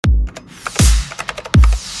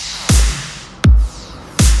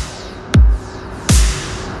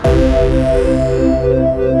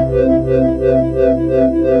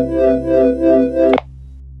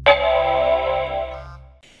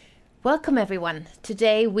Welcome everyone.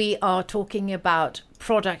 Today we are talking about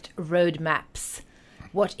product roadmaps.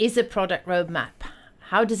 What is a product roadmap?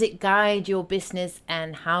 How does it guide your business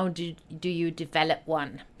and how do you develop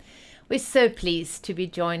one? We're so pleased to be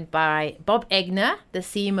joined by Bob Egner, the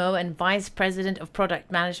CMO and Vice President of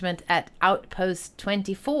Product Management at Outpost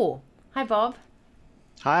 24. Hi Bob.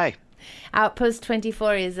 Hi. Outpost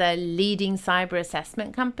 24 is a leading cyber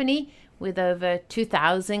assessment company with over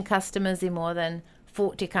 2,000 customers in more than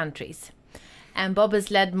 40 countries. And Bob has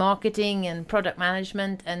led marketing and product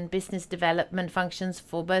management and business development functions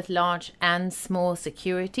for both large and small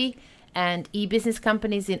security and e-business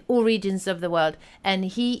companies in all regions of the world. And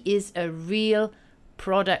he is a real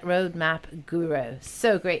product roadmap guru.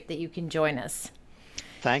 So great that you can join us.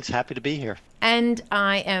 Thanks. Happy to be here. And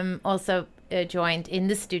I am also joined in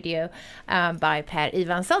the studio by Per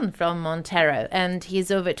Ivansson from Montero, and he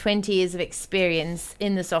has over 20 years of experience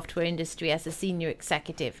in the software industry as a senior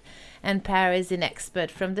executive. And Per is an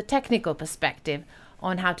expert from the technical perspective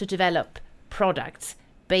on how to develop products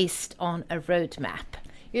based on a roadmap.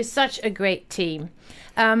 You're such a great team.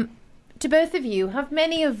 To both of you, how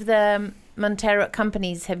many of the Montero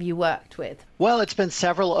companies have you worked with? Well, it's been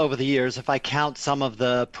several over the years. If I count some of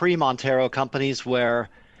the pre-Montero companies where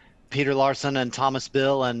Peter Larson and Thomas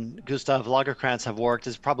Bill and Gustav Lagerkrantz have worked,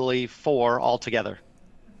 is probably 4 altogether.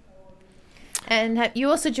 And you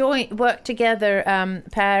also worked together,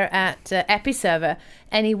 Per, at Episerver.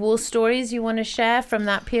 Any war stories you want to share from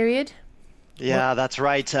that period? Yeah, that's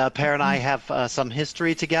right. Per and I have some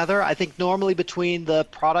history together. I think normally between the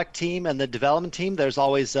product team and the development team, there's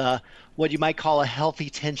always what you might call a healthy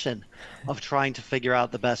tension of trying to figure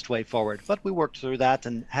out the best way forward. But we worked through that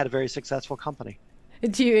and had a very successful company.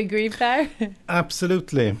 Do you agree, Per?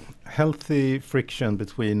 Absolutely. Healthy friction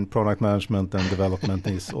between product management and development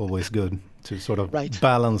is always good to sort of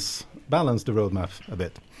balance the roadmap a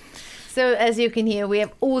bit. So as you can hear, we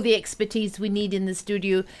have all the expertise we need in the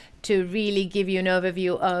studio to really give you an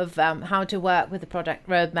overview of how to work with the product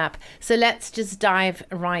roadmap. So let's just dive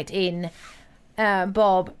right in.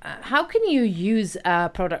 Bob, how can you use a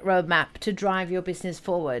product roadmap to drive your business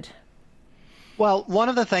forward? Well, one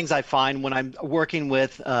of the things I find when I'm working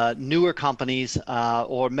with newer companies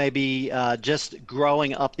or maybe just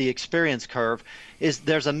growing up the experience curve is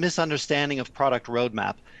there's a misunderstanding of product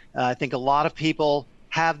roadmap. I think a lot of people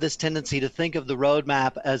have this tendency to think of the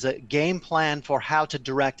roadmap as a game plan for how to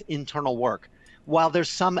direct internal work. While there's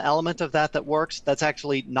some element of that works, that's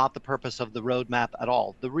actually not the purpose of the roadmap at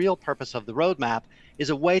all. The real purpose of the roadmap is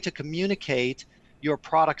a way to communicate your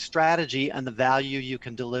product strategy and the value you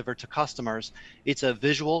can deliver to customers. It's a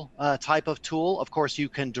visual type of tool. Of course, you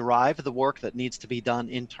can derive the work that needs to be done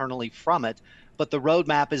internally from it, but the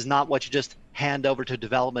roadmap is not what you just hand over to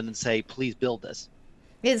development and say, please build this.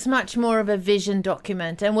 It's much more of a vision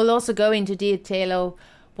document, and we'll also go into detail of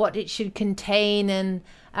what it should contain and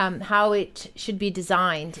how it should be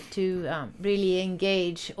designed to really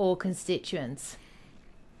engage all constituents.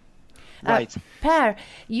 Right. Per,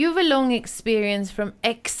 you have a long experience from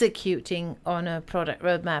executing on a product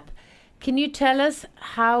roadmap. Can you tell us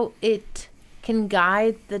how it can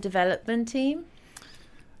guide the development team?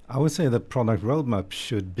 I would say the product roadmap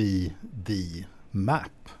should be the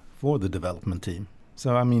map for the development team.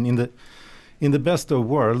 So, I mean, in the best of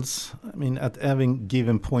worlds, I mean, at every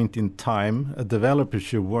given point in time, a developer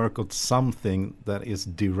should work on something that is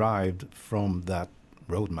derived from that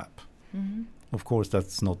roadmap. Mm-hmm. Of course,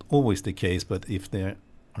 that's not always the case, but if they are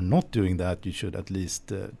not doing that, you should at least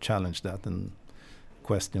challenge that and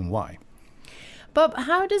question why. Bob,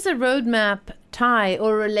 how does a roadmap tie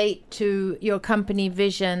or relate to your company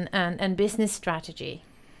vision and business strategy?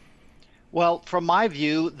 Well, from my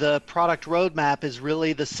view, the product roadmap is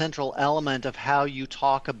really the central element of how you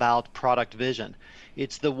talk about product vision.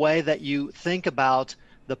 It's the way that you think about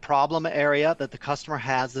the problem area that the customer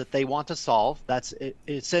has that they want to solve. That's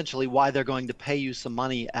essentially why they're going to pay you some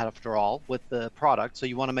money after all with the product. So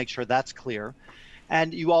you want to make sure that's clear.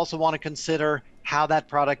 And you also want to consider how that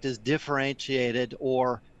product is differentiated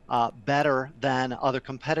or better than other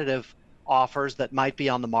competitive offers that might be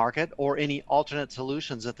on the market or any alternate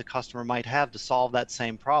solutions that the customer might have to solve that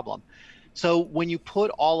same problem. So when you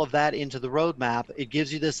put all of that into the roadmap, it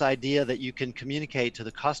gives you this idea that you can communicate to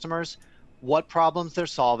the customers what problems they're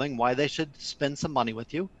solving, why they should spend some money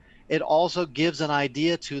with you. It also gives an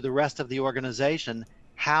idea to the rest of the organization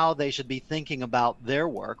how they should be thinking about their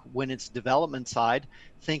work when it's development side,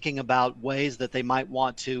 thinking about ways that they might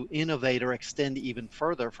want to innovate or extend even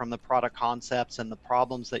further from the product concepts and the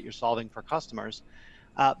problems that you're solving for customers.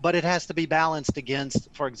 But it has to be balanced against,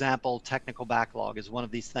 for example, technical backlog is one of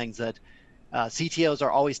these things that CTOs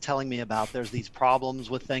are always telling me about. There's these problems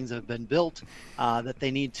with things that have been built that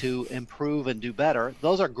they need to improve and do better.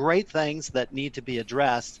 Those are great things that need to be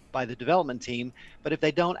addressed by the development team, but if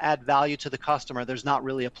they don't add value to the customer, there's not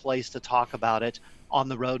really a place to talk about it on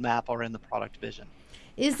the roadmap or in the product vision.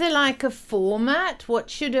 Is there like a format? What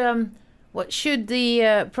should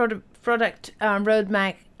the product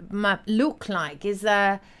roadmap look like? Is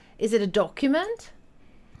it a document?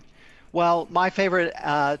 Well, my favorite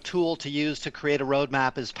tool to use to create a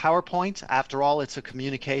roadmap is PowerPoint. After all, it's a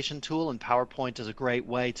communication tool, and PowerPoint is a great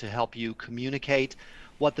way to help you communicate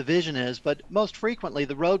what the vision is. But most frequently,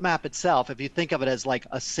 the roadmap itself, if you think of it as like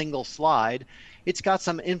a single slide, it's got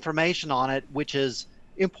some information on it which is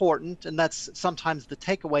important, and that's sometimes the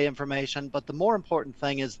takeaway information, but the more important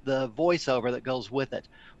thing is the voiceover that goes with it.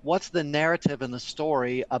 What's the narrative and the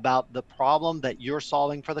story about the problem that you're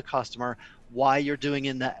solving for the customer, why you're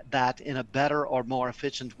doing that in a better or more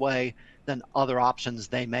efficient way than other options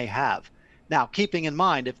they may have. Now, keeping in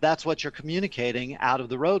mind, if that's what you're communicating out of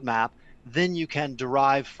the roadmap, then you can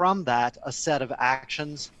derive from that a set of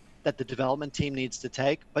actions that the development team needs to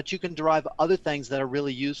take, but you can derive other things that are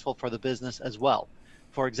really useful for the business as well.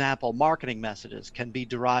 For example, marketing messages can be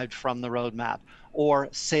derived from the roadmap, or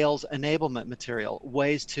sales enablement material,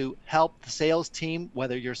 ways to help the sales team,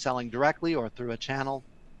 whether you're selling directly or through a channel,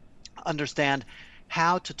 understand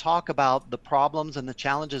how to talk about the problems and the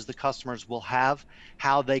challenges the customers will have,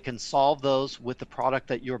 how they can solve those with the product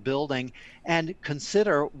that you're building, and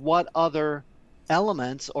consider what other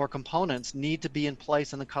elements or components need to be in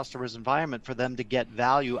place in the customer's environment for them to get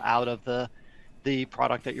value out of the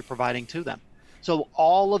product that you're providing to them. So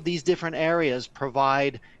all of these different areas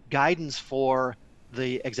provide guidance for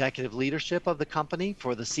the executive leadership of the company,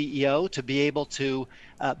 for the CEO to be able to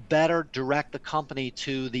better direct the company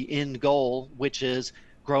to the end goal, which is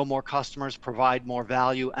grow more customers, provide more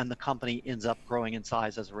value, and the company ends up growing in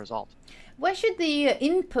size as a result. Where should the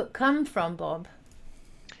input come from, Bob?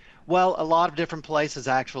 Well, a lot of different places,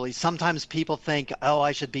 actually. Sometimes people think, oh,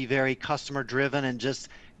 I should be very customer driven and just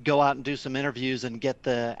go out and do some interviews and get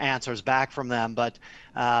the answers back from them. But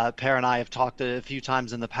Per and I have talked a few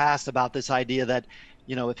times in the past about this idea that,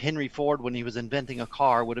 you know, if Henry Ford, when he was inventing a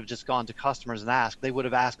car, would have just gone to customers and asked, they would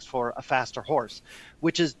have asked for a faster horse,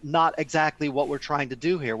 which is not exactly what we're trying to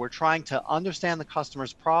do here. We're trying to understand the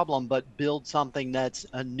customer's problem, but build something that's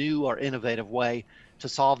a new or innovative way to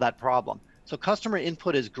solve that problem. So customer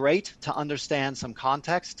input is great to understand some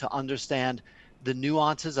context, to understand the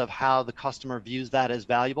nuances of how the customer views that as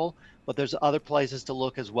valuable, but there's other places to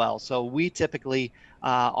look as well. So we typically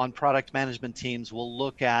on product management teams will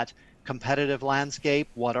look at competitive landscape,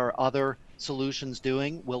 what are other solutions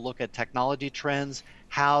doing? We'll look at technology trends,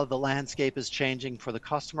 how the landscape is changing for the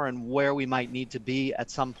customer, and where we might need to be at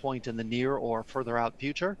some point in the near or further out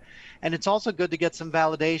future. And it's also good to get some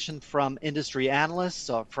validation from industry analysts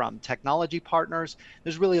or from technology partners.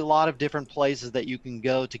 There's really a lot of different places that you can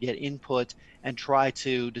go to get input and try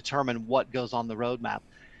to determine what goes on the roadmap.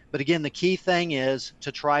 But again, the key thing is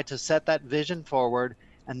to try to set that vision forward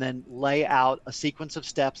and then lay out a sequence of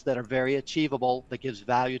steps that are very achievable, that gives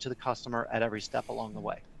value to the customer at every step along the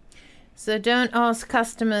way. So don't ask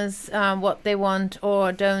customers what they want,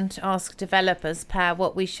 or don't ask developers, Per,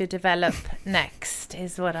 what we should develop next,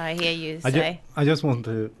 is what I hear you say. I just want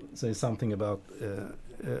to say something about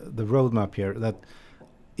the roadmap here, that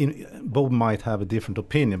Bob might have a different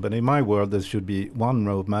opinion, but in my world there should be one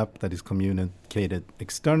roadmap that is communicated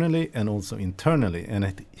externally and also internally, and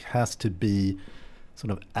it has to be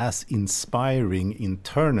sort of as inspiring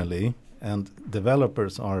internally, and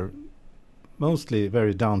developers are mostly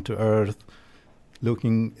very down to earth,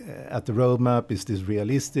 looking at the roadmap, is this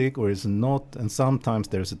realistic or is it not? And sometimes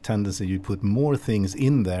there's a tendency you put more things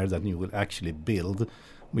in there than you will actually build,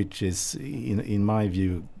 which is in my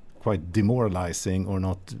view quite demoralizing or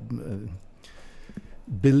not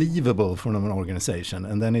believable for an organization.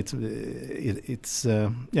 And then it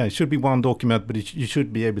should be one document, but you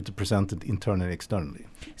should be able to present it internally, externally.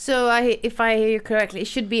 So if I hear you correctly, it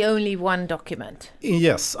should be only one document.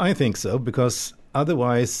 Yes, I think so, because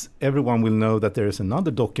otherwise everyone will know that there is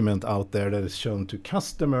another document out there that is shown to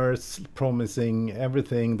customers promising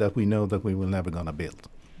everything that we know that we will never gonna build.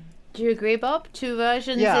 Do you agree, Bob? Two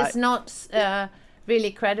versions is not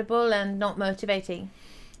really credible and not motivating.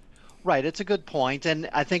 Right, it's a good point, and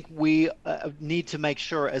I think we need to make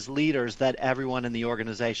sure as leaders that everyone in the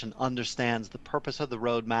organization understands the purpose of the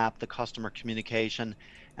roadmap, the customer communication,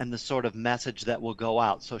 and the sort of message that will go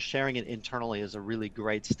out. So sharing it internally is a really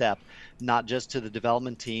great step, not just to the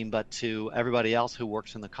development team, but to everybody else who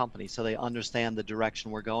works in the company, so they understand the direction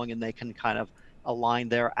we're going and they can kind of align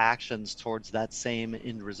their actions towards that same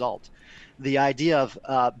end result. The idea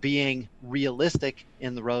of being realistic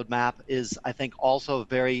in the roadmap is, I think, also a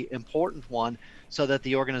very important one, so that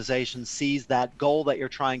the organization sees that goal that you're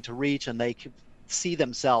trying to reach and they can see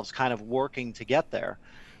themselves kind of working to get there.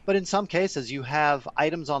 But in some cases, you have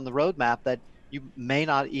items on the roadmap that you may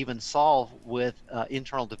not even solve with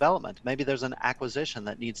internal development. Maybe there's an acquisition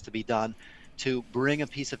that needs to be done to bring a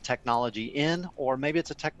piece of technology in, or maybe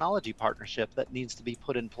it's a technology partnership that needs to be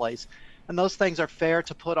put in place. And those things are fair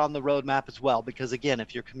to put on the roadmap as well, because again,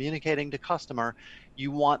 if you're communicating to customer,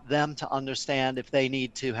 you want them to understand if they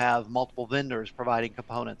need to have multiple vendors providing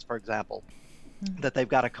components, for example, that they've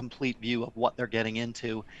got a complete view of what they're getting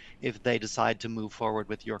into if they decide to move forward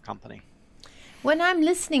with your company. When I'm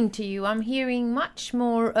listening to you, I'm hearing much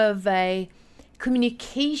more of a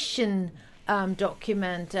communication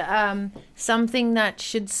document, something that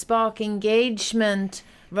should spark engagement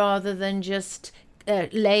rather than just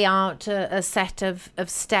lay out a set of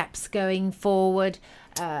steps going forward,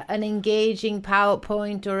 an engaging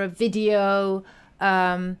PowerPoint or a video.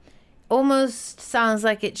 Almost sounds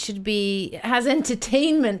like it should be, has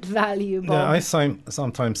entertainment value, Bob. Yeah, I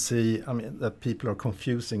sometimes see, I mean, that people are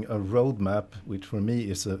confusing a roadmap, which for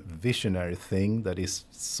me is a visionary thing that is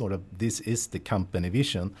sort of, this is the company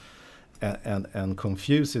vision, and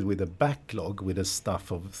confuse it with a backlog, with a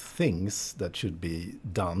stuff of things that should be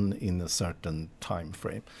done in a certain time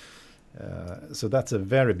frame. So that's a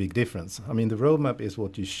very big difference. I mean, the roadmap is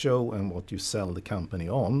what you show and what you sell the company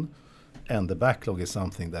on, and the backlog is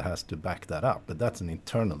something that has to back that up, but that's an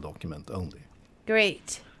internal document only.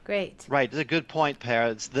 Great. Right, it's a good point, Per.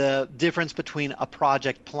 It's the difference between a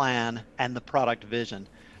project plan and the product vision.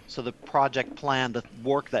 So the project plan, the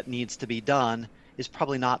work that needs to be done, is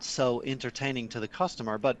probably not so entertaining to the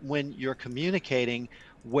customer, but when you're communicating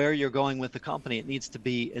where you're going with the company, it needs to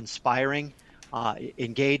be inspiring,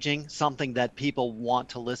 engaging, something that people want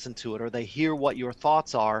to listen to it, or they hear what your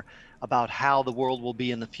thoughts are about how the world will be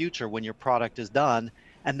in the future when your product is done,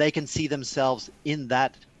 and they can see themselves in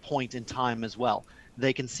that point in time as well.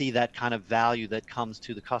 They can see that kind of value that comes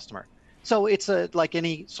to the customer. So it's like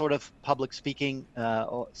any sort of public speaking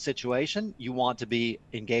situation, you want to be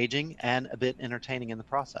engaging and a bit entertaining in the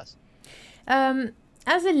process.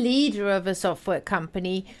 As a leader of a software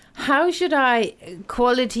company, how should I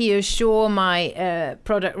quality assure my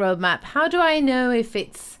product roadmap? How do I know if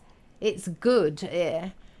it's good?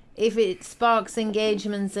 If it sparks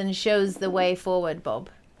engagements and shows the way forward, Bob?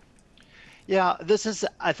 Yeah, this is,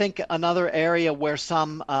 I think, another area where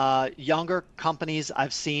some younger companies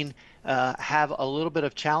I've seen have a little bit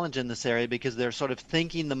of challenge in this area, because they're sort of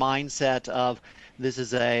thinking the mindset of, this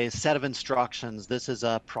is a set of instructions, this is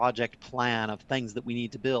a project plan of things that we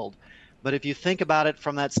need to build. But if you think about it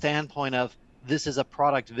from that standpoint of, this is a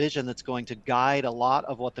product vision that's going to guide a lot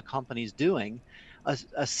of what the company's doing, a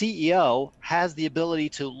CEO has the ability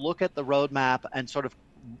to look at the roadmap and sort of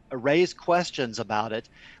raise questions about it.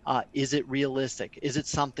 Is it realistic? Is it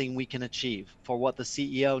something we can achieve? For what the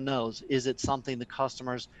CEO knows, is it something the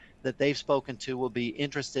customers that they've spoken to will be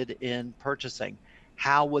interested in purchasing?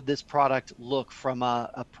 How would this product look from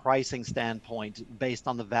a pricing standpoint based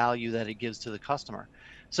on the value that it gives to the customer?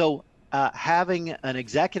 So having an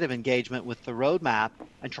executive engagement with the roadmap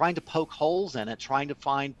and trying to poke holes in it, trying to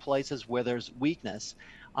find places where there's weakness,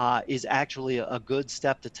 is actually a good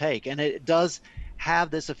step to take. And it does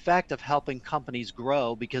have this effect of helping companies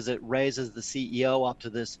grow, because it raises the CEO up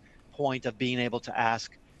to this point of being able to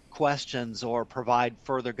ask questions or provide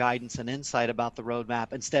further guidance and insight about the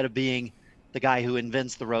roadmap, instead of being the guy who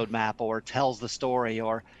invents the roadmap or tells the story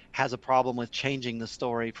or has a problem with changing the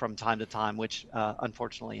story from time to time, which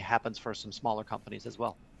unfortunately happens for some smaller companies as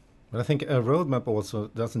well. But I think a roadmap also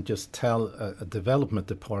doesn't just tell a development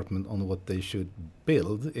department on what they should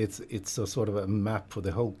build. It's a sort of a map for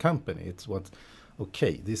the whole company. It's what,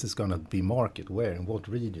 okay, this is going to be market where, in what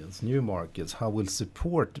regions, new markets, how will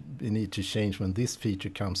support we need to change when this feature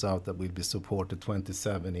comes out that will be supported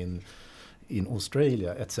 27 in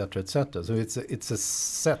Australia, etc., etc. So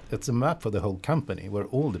it's a map for the whole company where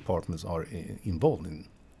all departments are involved in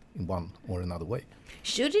one or another way.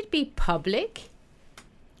 Should it be public?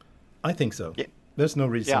 I think so. Yeah. There's no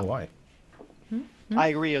reason why. I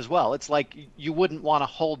agree as well. It's like you wouldn't want to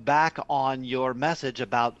hold back on your message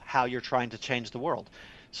about how you're trying to change the world.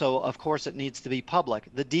 So of course it needs to be public.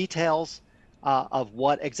 The details of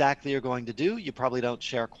what exactly you're going to do, you probably don't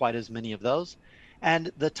share quite as many of those.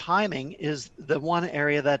 And the timing is the one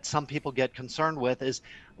area that some people get concerned with is,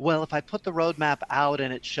 well, if I put the roadmap out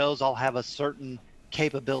and it shows I'll have a certain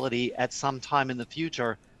capability at some time in the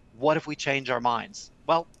future, what if we change our minds?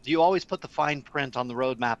 Well, do you always put the fine print on the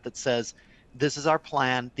roadmap that says this is our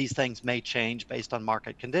plan. These things may change based on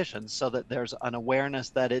market conditions, so that there's an awareness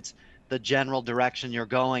that it's the general direction you're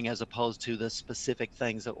going as opposed to the specific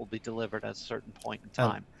things that will be delivered at a certain point in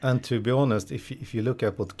time. And to be honest, if you look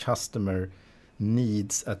at what customer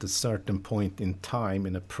needs at a certain point in time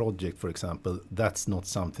in a project, for example, that's not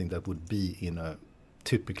something that would be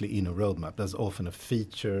typically in a roadmap. That's often a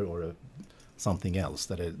feature or something else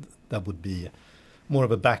that would be more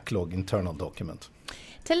of a backlog internal document.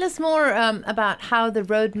 Tell us more about how the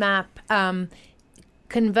roadmap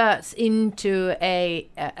converts into a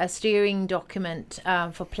steering document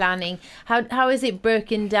for planning. How is it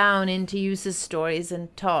broken down into user stories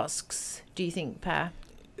and tasks, do you think, Per?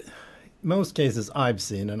 Most cases I've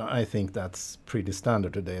seen, and I think that's pretty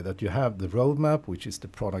standard today, that you have the roadmap, which is the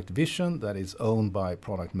product vision that is owned by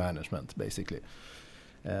product management, basically.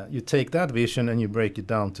 You take that vision and you break it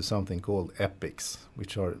down to something called epics,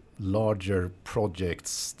 which are larger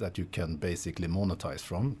projects that you can basically monetize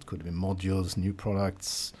from. It could be modules, new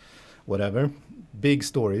products, whatever. Big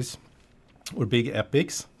stories or big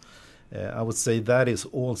epics. I would say that is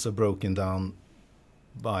also broken down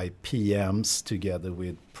by PMs together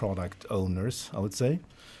with product owners, I would say.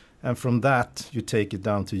 And from that, you take it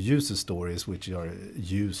down to user stories, which are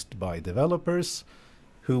used by developers,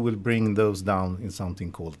 who will bring those down in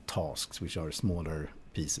something called tasks, which are smaller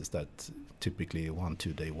pieces that typically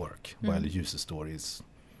 1-2 day work, while the user story is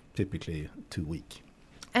typically 2 week.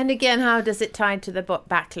 And again, how does it tie to the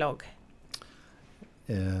backlog?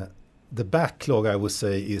 The backlog, I would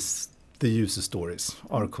say, is the user stories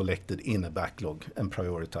are collected in a backlog and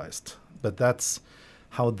prioritized. But that's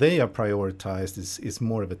how they are prioritized is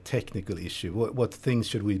more of a technical issue. What things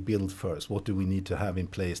should we build first? What do we need to have in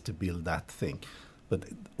place to build that thing? But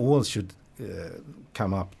all should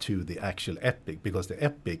come up to the actual epic, because the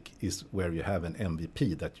epic is where you have an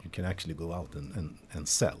MVP that you can actually go out and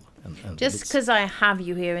sell. And just because I have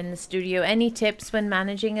you here in the studio, any tips when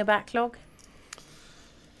managing a backlog?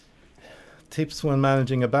 Tips when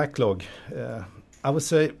managing a backlog? I would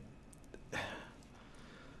say,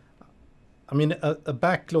 a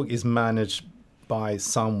backlog is managed by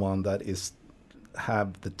someone that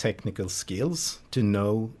have the technical skills to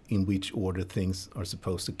know in which order things are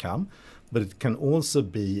supposed to come, but it can also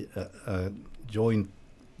be a joint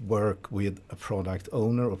work with a product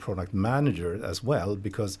owner or product manager as well,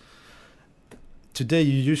 because today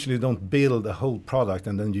you usually don't build a whole product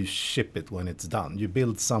and then you ship it when it's done. You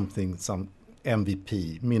build something, some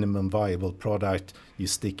MVP, minimum viable product, you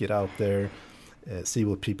stick it out there, see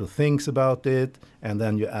what people thinks about it, and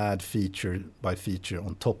then you add feature by feature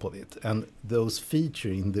on top of it. And those feature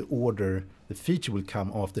in the order, the feature will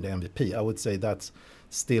come after the MVP. I would say that's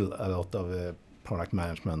still a lot of product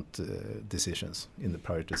management decisions in the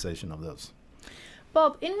prioritization of those.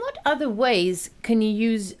 Bob, in what other ways can you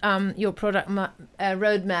use your product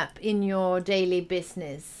roadmap in your daily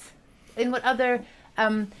business? In what other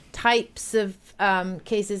types of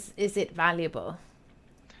cases is it valuable?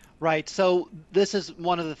 Right. So this is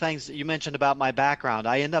one of the things that you mentioned about my background.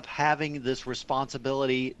 I end up having this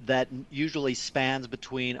responsibility that usually spans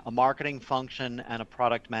between a marketing function and a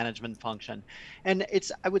product management function. And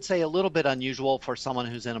it's, I would say, a little bit unusual for someone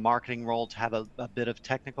who's in a marketing role to have a bit of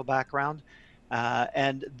technical background.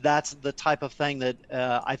 And that's the type of thing that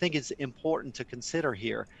I think is important to consider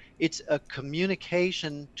here. It's a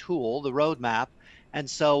communication tool, the roadmap. And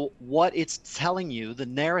so what it's telling you, the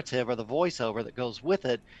narrative or the voiceover that goes with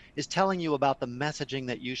it, is telling you about the messaging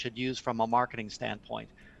that you should use from a marketing standpoint.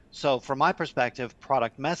 So from my perspective,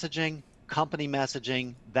 product messaging, company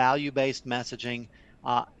messaging, value-based messaging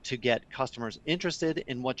to get customers interested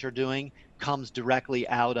in what you're doing comes directly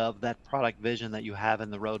out of that product vision that you have in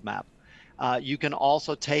the roadmap. You can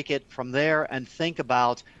also take it from there and think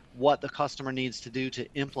about what the customer needs to do to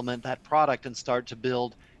implement that product and start to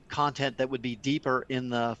build content that would be deeper in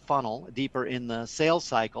the funnel, deeper in the sales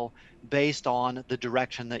cycle, based on the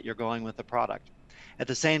direction that you're going with the product. At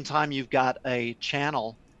the same time, you've got a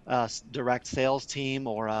channel direct sales team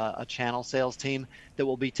or a channel sales team that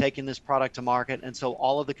will be taking this product to market. And so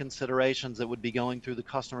all of the considerations that would be going through the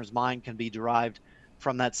customer's mind can be derived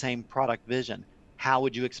from that same product vision. How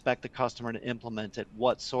would you expect the customer to implement it?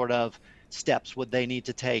 What sort of steps would they need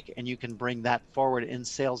to take? And you can bring that forward in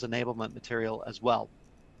sales enablement material as well.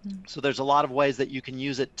 So there's a lot of ways that you can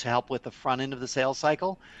use it to help with the front end of the sales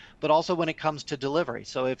cycle, but also when it comes to delivery.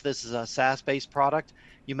 So if this is a SaaS-based product,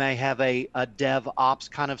 you may have a DevOps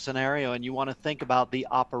kind of scenario, and you want to think about the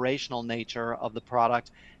operational nature of the product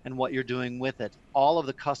and what you're doing with it. All of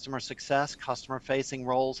the customer success, customer-facing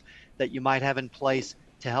roles that you might have in place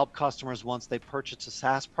to help customers once they purchase a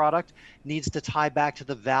SaaS product needs to tie back to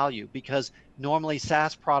the value, because normally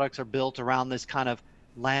SaaS products are built around this kind of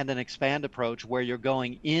land and expand approach where you're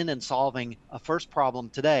going in and solving a first problem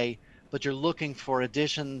today, but you're looking for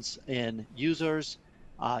additions in users,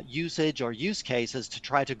 usage, or use cases to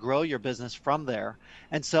try to grow your business from there.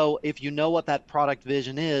 And so if you know what that product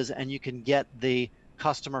vision is and you can get the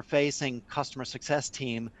customer facing customer success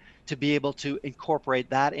team to be able to incorporate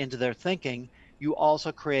that into their thinking, you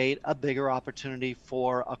also create a bigger opportunity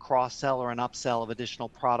for a cross sell or an upsell of additional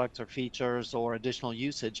products or features or additional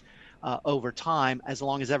usage over time, as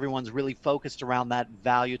long as everyone's really focused around that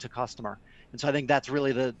value to customer. And so I think that's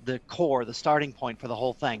really the core, the starting point for the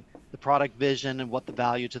whole thing, the product vision and what the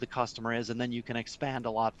value to the customer is, and then you can expand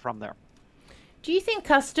a lot from there. Do you think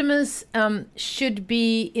customers should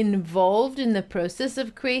be involved in the process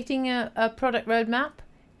of creating a product roadmap,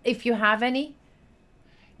 if you have any?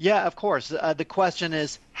 Yeah, of course. The question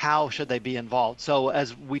is, how should they be involved? So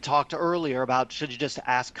as we talked earlier about, should you just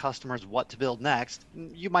ask customers what to build next?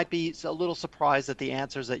 You might be a little surprised at the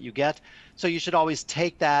answers that you get. So you should always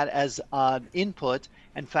take that as an input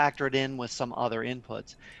and factor it in with some other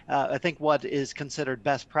inputs. I think what is considered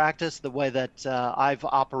best practice, the way that I've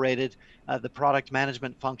operated the product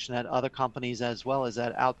management function at other companies as well as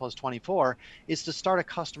at Outpost 24, is to start a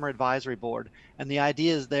customer advisory board. And the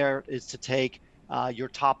idea is there is to take your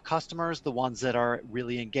top customers, the ones that are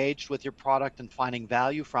really engaged with your product and finding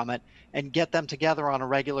value from it, and get them together on a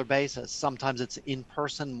regular basis. Sometimes it's in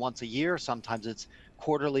person once a year, sometimes it's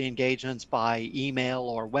quarterly engagements by email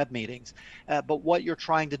or web meetings. But what you're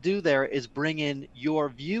trying to do there is bring in your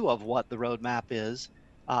view of what the roadmap is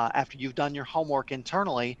after you've done your homework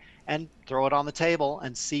internally, and throw it on the table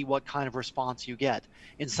and see what kind of response you get.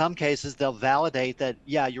 In some cases, they'll validate that,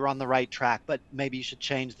 yeah, you're on the right track, but maybe you should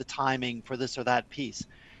change the timing for this or that piece.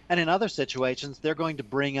 And in other situations, they're going to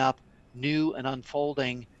bring up new and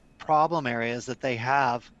unfolding problem areas that they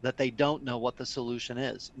have that they don't know what the solution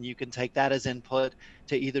is. And you can take that as input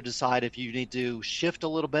to either decide if you need to shift a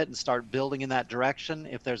little bit and start building in that direction,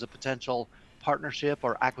 if there's a potential partnership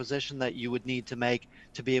or acquisition that you would need to make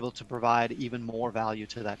to be able to provide even more value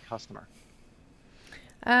to that customer.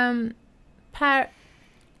 Per,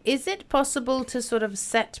 is it possible to sort of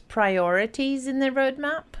set priorities in the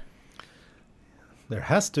roadmap? There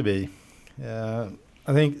has to be.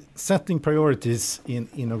 I think setting priorities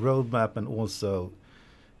in a roadmap and also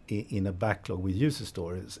in a backlog with user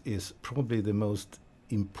stories is probably the most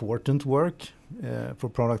important work for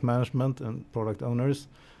product management and product owners,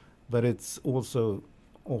 but it's also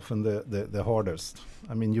often the hardest.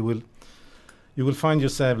 I mean, you will find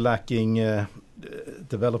yourself lacking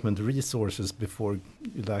development resources before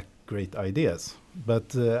you lack great ideas.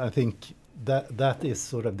 But I think that is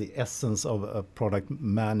sort of the essence of a product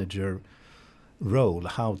manager role,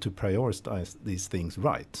 how to prioritize these things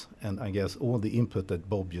right. And I guess all the input that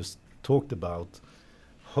Bob just talked about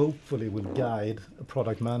hopefully will guide a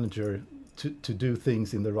product manager to do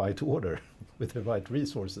things in the right order with the right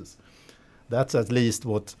resources. That's at least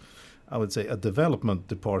what I would say a development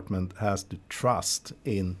department has to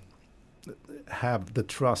have the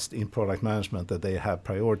trust in product management that they have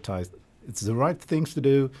prioritized. It's the right things to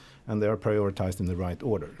do and they are prioritized in the right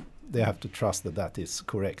order. They have to trust that that is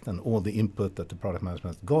correct and all the input that the product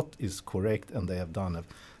management got is correct and they have done a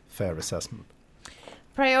fair assessment.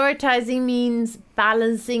 Prioritizing means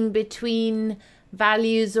balancing between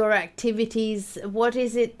values or activities. What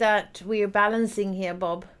is it that we are balancing here,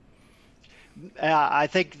 Bob? I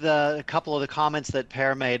think a couple of the comments that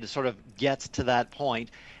Per made sort of gets to that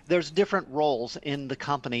point. There's different roles in the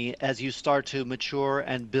company as you start to mature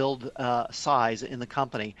and build size in the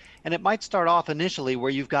company. And it might start off initially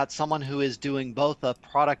where you've got someone who is doing both a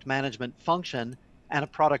product management function and a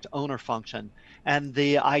product owner function. And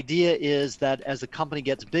the idea is that as the company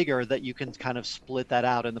gets bigger, that you can kind of split that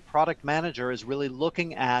out. And the product manager is really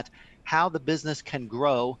looking at how the business can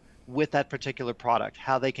grow with that particular product,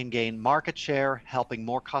 how they can gain market share, helping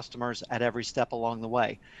more customers at every step along the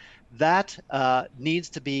way. That needs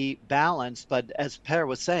to be balanced, but as Per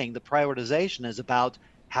was saying, the prioritization is about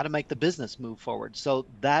how to make the business move forward. So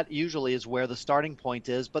that usually is where the starting point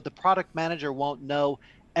is, but the product manager won't know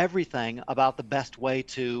everything about the best way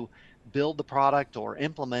to build the product or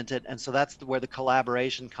implement it. And so that's where the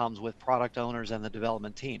collaboration comes with product owners and the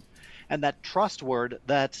development team. And that trust word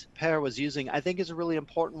that Per was using, I think is a really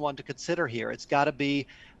important one to consider here. It's got to be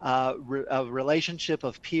a relationship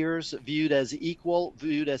of peers viewed as equal,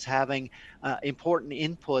 viewed as having important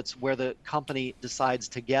inputs where the company decides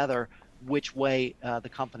together which way the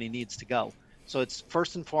company needs to go. So it's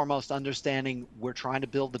first and foremost understanding we're trying to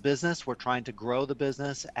build the business, we're trying to grow the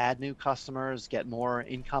business, add new customers, get more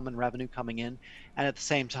income and revenue coming in, and at the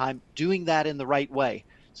same time doing that in the right way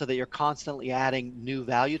so that you're constantly adding new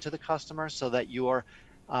value to the customer so that you're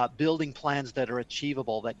building plans that are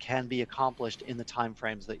achievable, that can be accomplished in the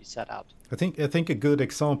timeframes that you set out. I think a good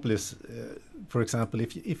example is, for example,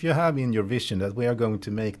 if you have in your vision that we are going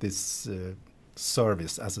to make this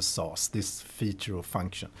service as a SaaS, this feature or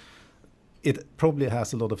function, it probably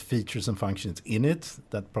has a lot of features and functions in it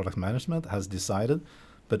that product management has decided,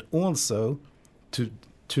 but also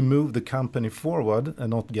to move the company forward and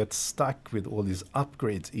not get stuck with all these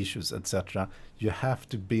upgrades issues, etc. You have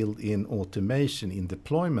to build in automation in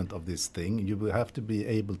deployment of this thing. You will have to be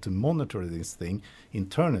able to monitor this thing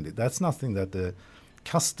internally. That's nothing that the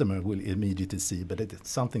customer will immediately see, but it's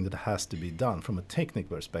something that has to be done from a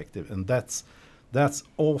technical perspective, and that's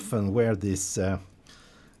often where this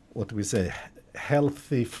what do we say,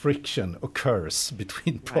 healthy friction occurs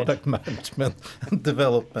between product management and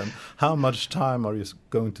development. How much time are you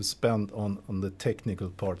going to spend on the technical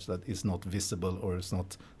parts that is not visible or is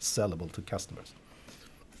not sellable to customers?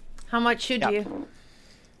 How much should you?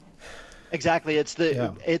 Exactly. It's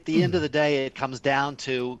at the end of the day, it comes down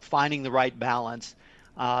to finding the right balance.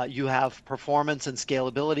 You have performance and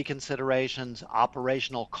scalability considerations,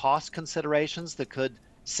 operational cost considerations that could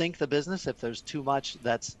sink the business if there's too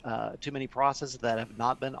many processes that have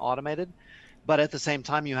not been automated. But at the same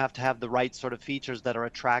time, you have to have the right sort of features that are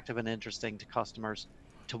attractive and interesting to customers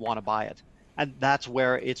to want to buy it. And that's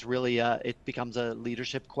where it's really it becomes a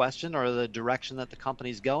leadership question, or the direction that the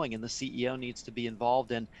company's going, and the CEO needs to be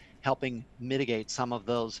involved in helping mitigate some of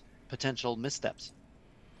those potential missteps.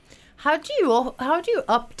 How do you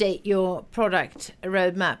update your product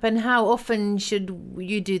roadmap, and how often should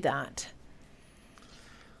you do that?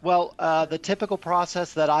 Well, the typical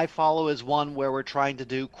process that I follow is one where we're trying to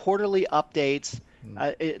do quarterly updates,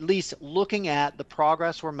 at least looking at the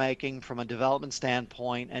progress we're making from a development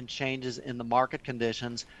standpoint and changes in the market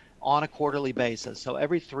conditions on a quarterly basis. So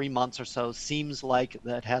every 3 months or so seems like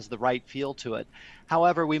that has the right feel to it.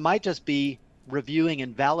 However, we might just be reviewing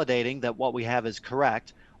and validating that what we have is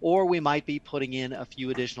correct, or we might be putting in a few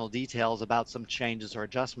additional details about some changes or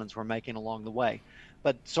adjustments we're making along the way.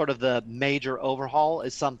 But sort of the major overhaul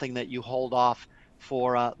is something that you hold off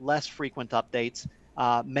for less frequent updates.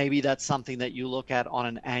 Maybe that's something that you look at on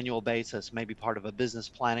an annual basis, maybe part of a business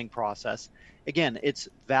planning process. Again, it's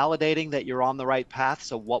validating that you're on the right path.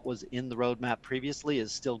 So what was in the roadmap previously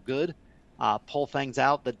is still good. Pull things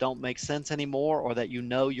out that don't make sense anymore, or that you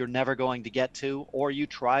know you're never going to get to, or you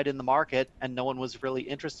tried in the market and no one was really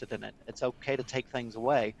interested in it. It's okay to take things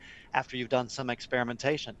away after you've done some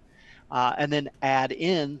experimentation. And then add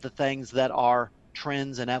in the things that are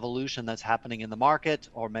trends and evolution that's happening in the market,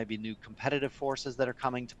 or maybe new competitive forces that are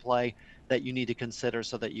coming to play that you need to consider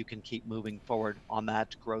so that you can keep moving forward on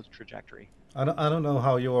that growth trajectory. I don't know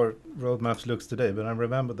how your roadmaps looks today, but I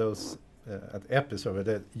remember those at Episerver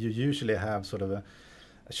that you usually have sort of a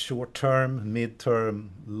short-term,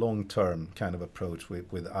 mid-term, long-term kind of approach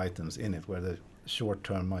with items in it, where the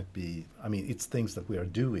short-term might be, I mean, it's things that we are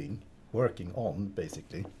doing, working on,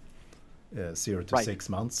 basically. 0 to 6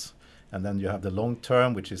 months, and then you have the long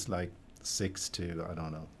term, which is like 6 to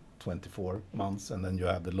 24 months, and then you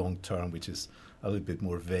have the long term, which is a little bit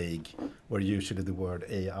more vague, where usually the word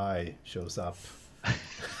AI shows up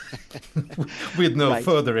with no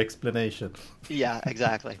further explanation. Yeah,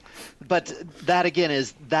 exactly. But that again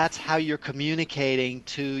that's how you're communicating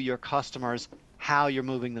to your customers how you're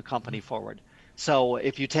moving the company forward. So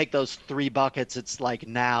if you take those 3 buckets, it's like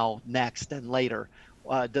now, next, and later.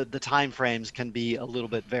 The time frames can be a little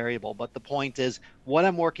bit variable, but the point is what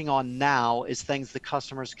I'm working on now is things the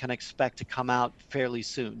customers can expect to come out fairly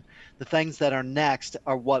soon. The things that are next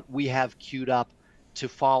are what we have queued up to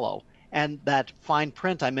follow. And that fine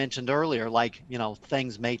print I mentioned earlier, like,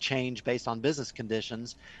 things may change based on business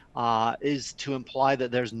conditions, is to imply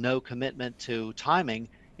that there's no commitment to timing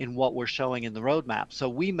in what we're showing in the roadmap. So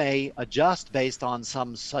we may adjust based on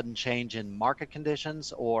some sudden change in market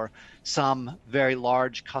conditions, or some very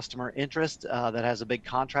large customer interest that has a big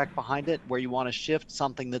contract behind it, where you want to shift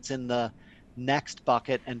something that's in the next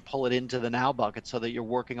bucket and pull it into the now bucket so that you're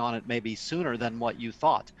working on it maybe sooner than what you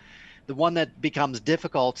thought. The one that becomes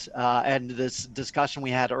difficult, and this discussion we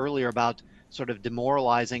had earlier about sort of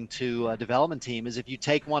demoralizing to a development team, is if you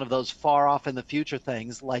take one of those far off in the future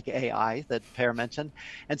things like AI that Per mentioned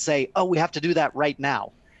and say, oh, we have to do that right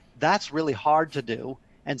now. That's really hard to do.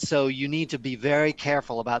 And so you need to be very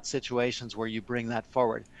careful about situations where you bring that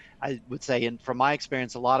forward. I would say, and from my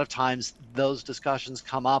experience, a lot of times those discussions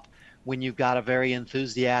come up when you've got a very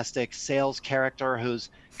enthusiastic sales character who's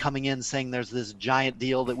coming in saying there's this giant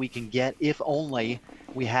deal that we can get if only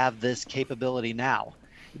we have this capability now.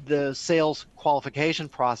 The sales qualification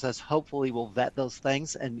process hopefully will vet those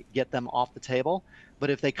things and get them off the table. But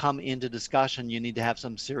if they come into discussion, you need to have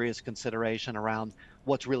some serious consideration around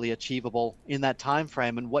what's really achievable in that time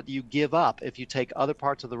frame, and what do you give up if you take other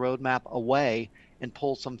parts of the roadmap away and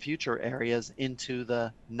pull some future areas into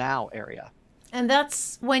the now area. And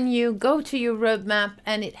that's when you go to your roadmap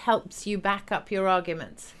and it helps you back up your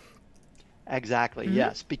arguments. Exactly,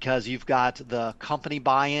 yes, because you've got the company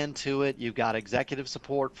buy-in to it, you've got executive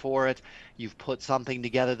support for it, you've put something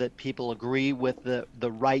together that people agree with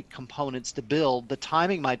the right components to build. The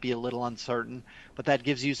timing might be a little uncertain, but that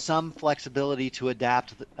gives you some flexibility to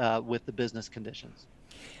adapt with the business conditions.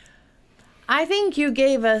 I think you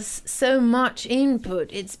gave us so much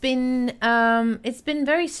input. It's been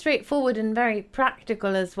very straightforward and very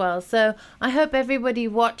practical as well. So I hope everybody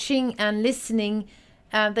watching and listening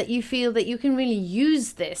that you feel that you can really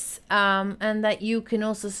use this, and that you can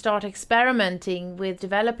also start experimenting with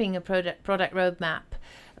developing a product roadmap.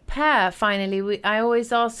 Per, finally, I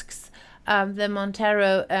always ask the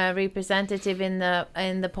Montero representative in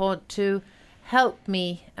the pod to help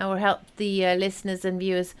me or help the listeners and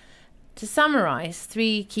viewers to summarize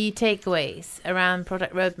 3 key takeaways around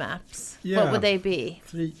product roadmaps. Yeah, what would they be?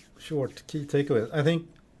 3 short key takeaways. I think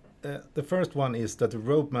the first one is that the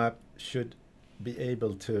roadmap should be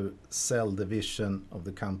able to sell the vision of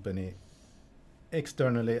the company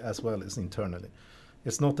externally as well as internally.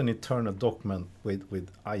 It's not an internal document with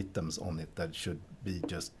items on it that should be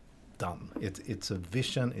just done. It's a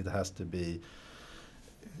vision. It has to be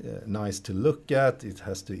nice to look at. It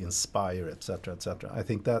has to inspire, etc., etc. I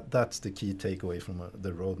think that's the key takeaway from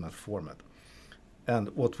the roadmap format. And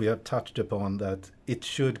what we have touched upon, that it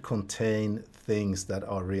should contain things that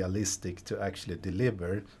are realistic to actually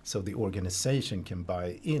deliver, so the organization can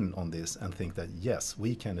buy in on this and think that, yes,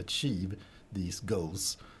 we can achieve these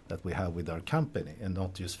goals that we have with our company, and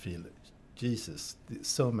not just feel, Jesus,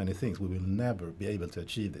 so many things, we will never be able to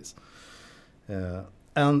achieve this.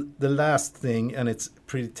 And the last thing, and it's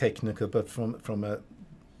pretty technical, but from a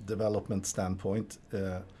development standpoint,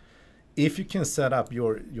 if you can set up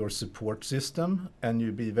your support system and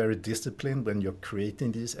you be very disciplined when you're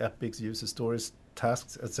creating these epics, user stories,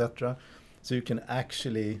 tasks, etc., so you can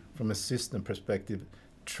actually, from a system perspective,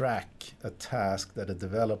 track a task that a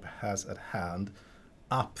developer has at hand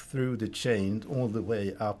up through the chain all the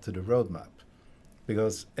way up to the roadmap.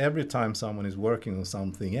 Because every time someone is working on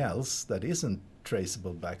something else that isn't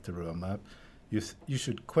traceable back to the roadmap, you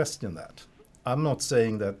should question that. I'm not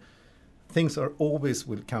saying that things are always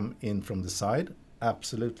will come in from the side,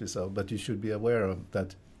 absolutely so, but you should be aware of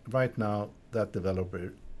that right now that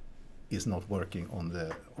developer is not working on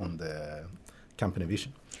the company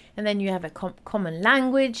vision. And then you have a common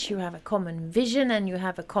language, you have a common vision, and you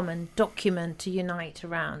have a common document to unite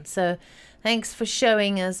around. So thanks for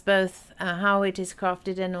showing us both how it is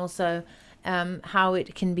crafted and also how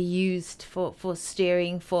it can be used for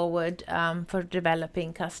steering forward, for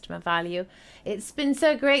developing customer value. It's been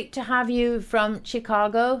so great to have you from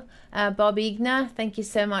Chicago, Bob Igna. Thank you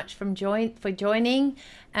so much for joining,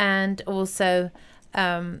 and also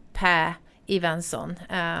Per Ivansson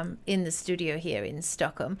in the studio here in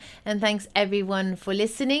Stockholm. And thanks everyone for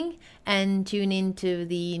listening, and tune into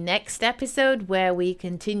the next episode where we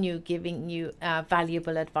continue giving you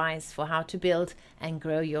valuable advice for how to build and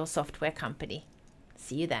grow your software company.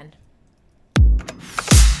 See you then.